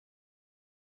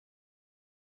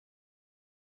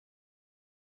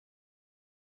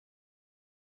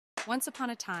Once upon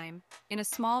a time, in a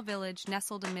small village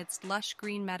nestled amidst lush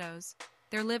green meadows,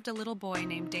 there lived a little boy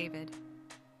named David.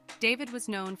 David was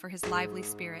known for his lively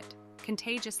spirit,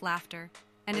 contagious laughter,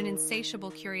 and an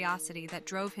insatiable curiosity that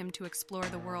drove him to explore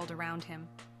the world around him.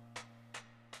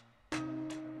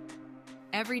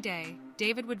 Every day,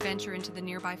 David would venture into the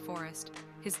nearby forest,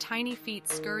 his tiny feet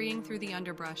scurrying through the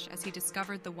underbrush as he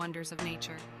discovered the wonders of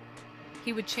nature.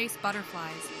 He would chase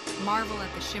butterflies, marvel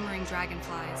at the shimmering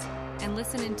dragonflies, and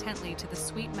listen intently to the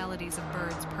sweet melodies of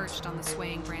birds perched on the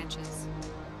swaying branches.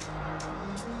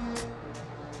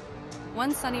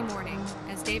 One sunny morning,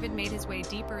 as David made his way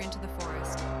deeper into the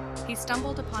forest, he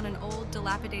stumbled upon an old,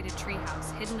 dilapidated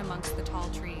treehouse hidden amongst the tall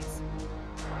trees.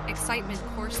 Excitement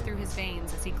coursed through his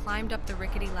veins as he climbed up the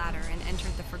rickety ladder and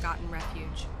entered the forgotten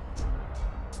refuge.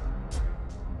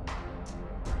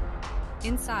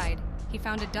 Inside, he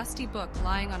found a dusty book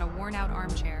lying on a worn-out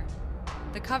armchair.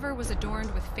 The cover was adorned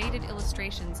with faded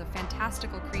illustrations of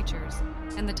fantastical creatures,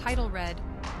 and the title read,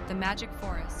 "The Magic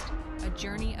Forest, A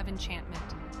Journey of Enchantment."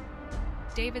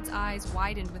 David's eyes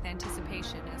widened with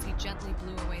anticipation as he gently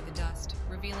blew away the dust,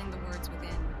 revealing the words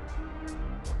within.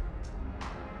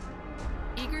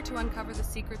 Eager to uncover the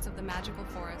secrets of the magical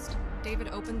forest, David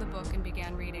opened the book and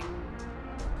began reading.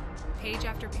 Page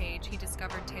after page, he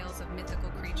discovered tales of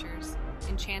mythical creatures,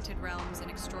 enchanted realms,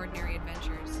 and extraordinary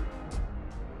adventures.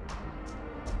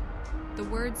 The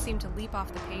words seemed to leap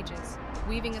off the pages,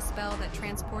 weaving a spell that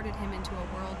transported him into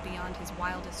a world beyond his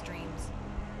wildest dreams.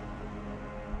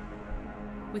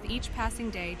 With each passing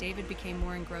day, David became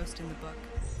more engrossed in the book,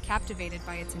 captivated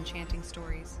by its enchanting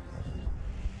stories.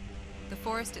 The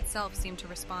forest itself seemed to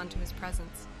respond to his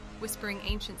presence, whispering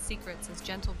ancient secrets as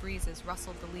gentle breezes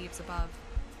rustled the leaves above.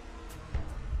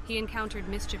 He encountered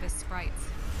mischievous sprites,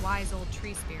 wise old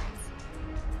tree spirits,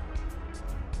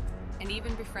 and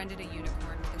even befriended a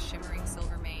unicorn with a shimmering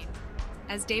silver mane.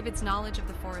 As David's knowledge of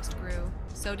the forest grew,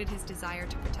 so did his desire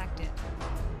to protect it.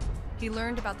 He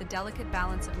learned about the delicate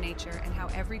balance of nature and how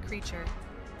every creature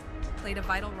played a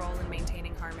vital role in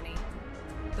maintaining harmony.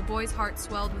 The boy's heart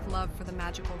swelled with love for the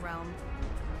magical realm,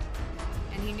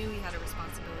 and he knew he had a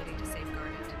responsibility to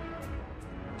safeguard it.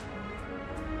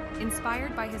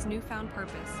 Inspired by his newfound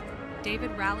purpose,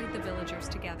 David rallied the villagers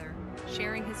together,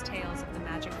 sharing his tales of the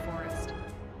magic forest,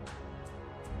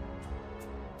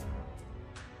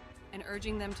 and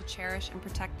urging them to cherish and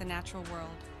protect the natural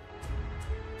world.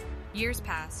 Years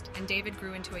passed, and David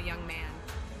grew into a young man.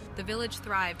 The village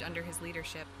thrived under his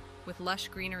leadership, with lush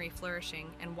greenery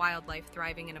flourishing and wildlife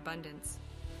thriving in abundance.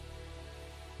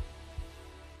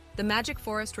 The magic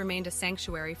forest remained a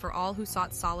sanctuary for all who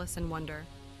sought solace and wonder.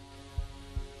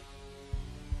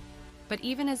 But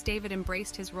even as David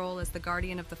embraced his role as the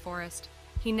guardian of the forest,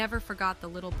 he never forgot the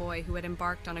little boy who had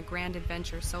embarked on a grand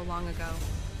adventure so long ago.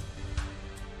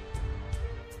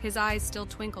 His eyes still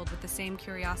twinkled with the same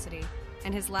curiosity,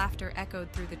 and his laughter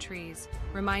echoed through the trees,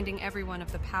 reminding everyone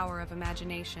of the power of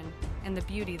imagination and the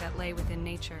beauty that lay within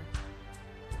nature.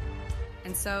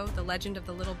 And so, the legend of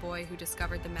the little boy who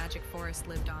discovered the magic forest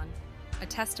lived on, a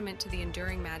testament to the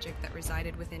enduring magic that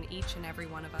resided within each and every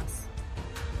one of us.